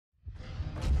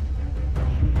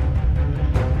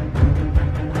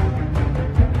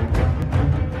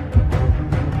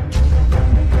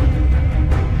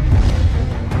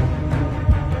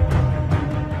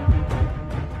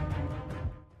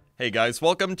Hey guys,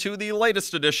 welcome to the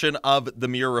latest edition of the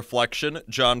Muir Reflection.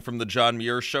 John from the John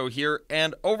Muir Show here,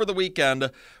 and over the weekend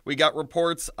we got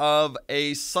reports of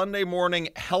a Sunday morning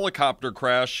helicopter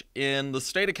crash in the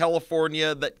state of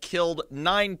California that killed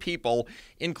 9 people,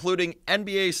 including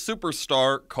NBA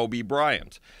superstar Kobe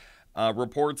Bryant.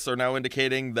 Reports are now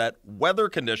indicating that weather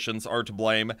conditions are to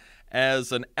blame,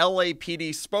 as an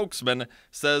LAPD spokesman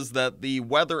says that the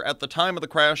weather at the time of the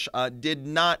crash did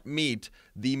not meet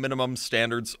the minimum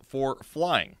standards for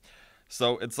flying.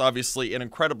 So it's obviously an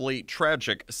incredibly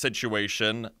tragic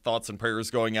situation. Thoughts and prayers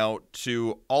going out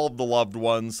to all of the loved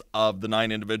ones of the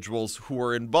 9 individuals who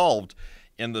were involved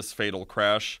in this fatal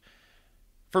crash.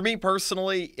 For me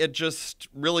personally, it just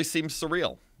really seems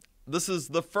surreal. This is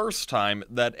the first time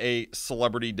that a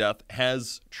celebrity death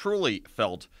has truly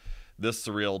felt this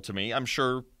surreal to me. I'm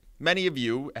sure many of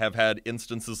you have had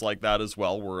instances like that as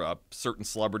well, where a certain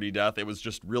celebrity death, it was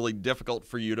just really difficult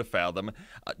for you to fathom.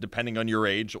 Depending on your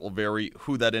age, it will vary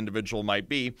who that individual might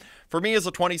be. For me as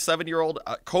a 27-year-old,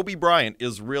 Kobe Bryant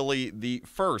is really the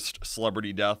first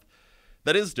celebrity death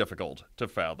that is difficult to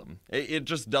fathom. It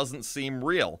just doesn't seem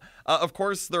real. Of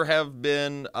course, there have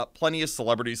been plenty of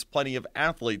celebrities, plenty of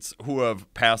athletes who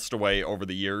have passed away over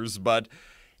the years, but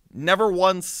never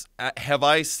once have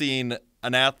I seen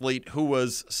an athlete who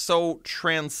was so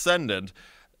transcendent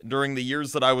during the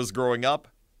years that I was growing up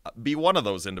be one of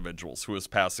those individuals who is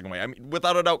passing away. I mean,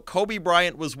 without a doubt, Kobe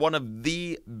Bryant was one of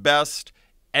the best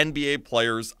NBA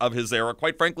players of his era.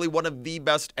 Quite frankly, one of the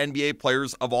best NBA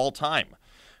players of all time.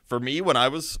 For me, when I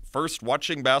was first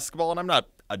watching basketball, and I'm not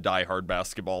a diehard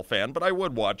basketball fan, but I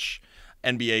would watch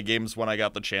NBA games when I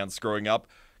got the chance growing up,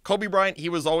 Kobe Bryant, he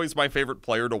was always my favorite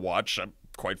player to watch.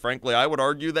 Quite frankly, I would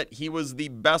argue that he was the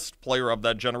best player of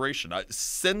that generation.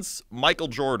 Since Michael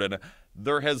Jordan,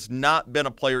 there has not been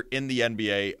a player in the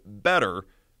NBA better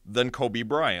than Kobe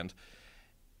Bryant.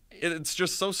 It's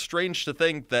just so strange to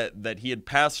think that he had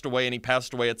passed away, and he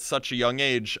passed away at such a young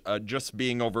age, just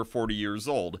being over 40 years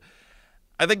old.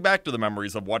 I think back to the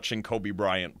memories of watching Kobe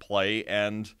Bryant play,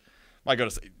 and my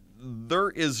goodness, there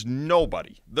is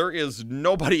nobody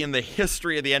in the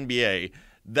history of the NBA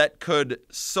that could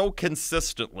so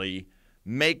consistently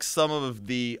make some of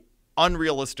the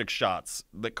unrealistic shots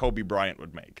that Kobe Bryant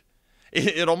would make.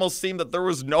 It almost seemed that there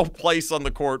was no place on the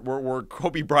court where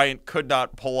Kobe Bryant could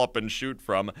not pull up and shoot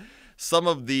from. Some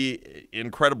of the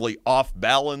incredibly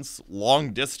off-balance,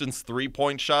 long-distance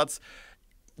three-point shots,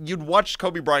 you'd watch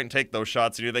Kobe Bryant take those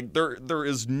shots and you think, there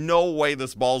is no way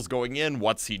this ball's going in.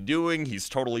 What's he doing? He's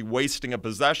totally wasting a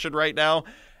possession right now.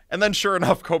 And then sure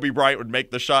enough, Kobe Bryant would make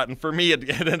the shot. And for me, it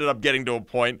ended up getting to a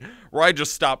point where I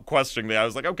just stopped questioning that. I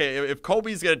was like, okay, if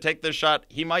Kobe's going to take this shot,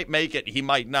 he might make it, he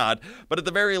might not. But at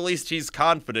the very least, he's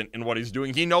confident in what he's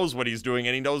doing. He knows what he's doing,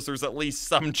 and he knows there's at least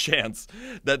some chance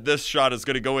that this shot is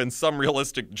going to go in, some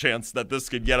realistic chance that this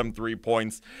could get him 3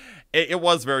 points. It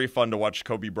was very fun to watch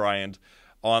Kobe Bryant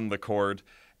on the court.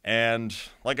 And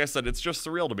like I said, it's just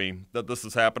surreal to me that this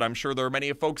has happened. I'm sure there are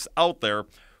many folks out there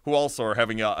who also are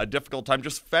having a difficult time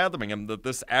just fathoming him, that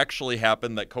this actually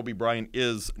happened, that Kobe Bryant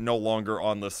is no longer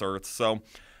on this earth. So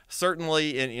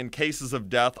certainly in cases of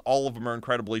death, all of them are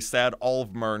incredibly sad. All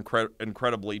of them are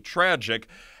incredibly tragic,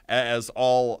 as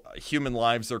all human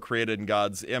lives are created in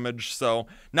God's image. So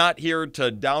not here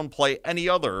to downplay any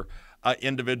other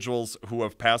individuals who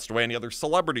have passed away, any other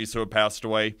celebrities who have passed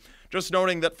away. Just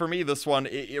noting that for me, this one,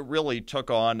 it really took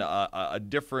on a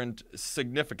different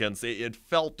significance. It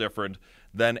felt different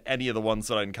than any of the ones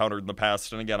that I encountered in the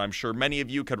past. And again, I'm sure many of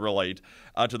you could relate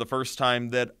to the first time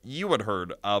that you had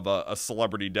heard of a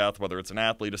celebrity death, whether it's an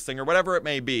athlete, a singer, whatever it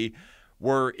may be,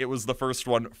 where it was the first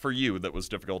one for you that was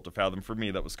difficult to fathom. For me,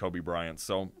 that was Kobe Bryant.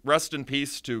 So rest in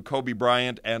peace to Kobe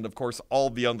Bryant and, of course, all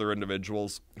the other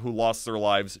individuals who lost their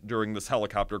lives during this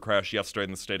helicopter crash yesterday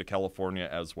in the state of California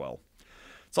as well.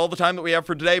 It's all the time that we have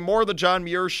for today. More of the John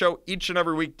Muir Show each and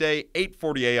every weekday,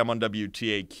 8:40 a.m. on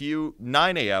WTAQ,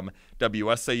 9 a.m.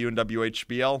 WSAU and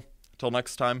WHBL. Until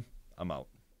next time, I'm out.